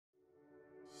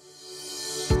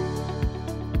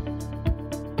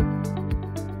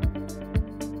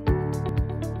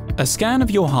A scan of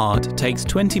your heart takes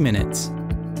 20 minutes.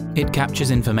 It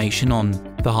captures information on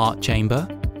the heart chamber,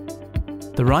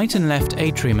 the right and left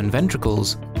atrium and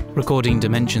ventricles, recording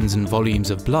dimensions and volumes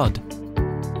of blood,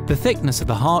 the thickness of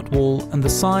the heart wall and the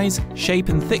size, shape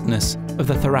and thickness of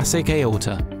the thoracic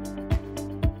aorta.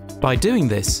 By doing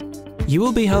this, you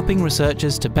will be helping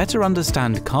researchers to better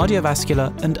understand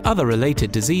cardiovascular and other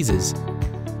related diseases.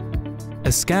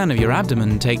 A scan of your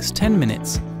abdomen takes 10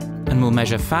 minutes and will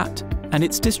measure fat and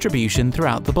its distribution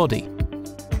throughout the body.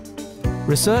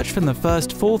 Research from the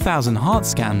first 4,000 heart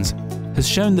scans has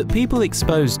shown that people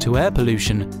exposed to air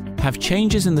pollution have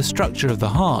changes in the structure of the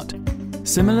heart,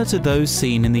 similar to those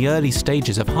seen in the early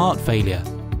stages of heart failure.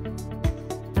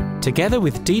 Together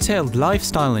with detailed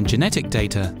lifestyle and genetic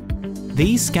data,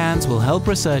 these scans will help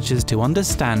researchers to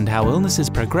understand how illnesses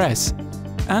progress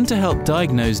and to help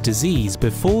diagnose disease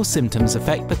before symptoms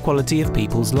affect the quality of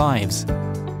people's lives.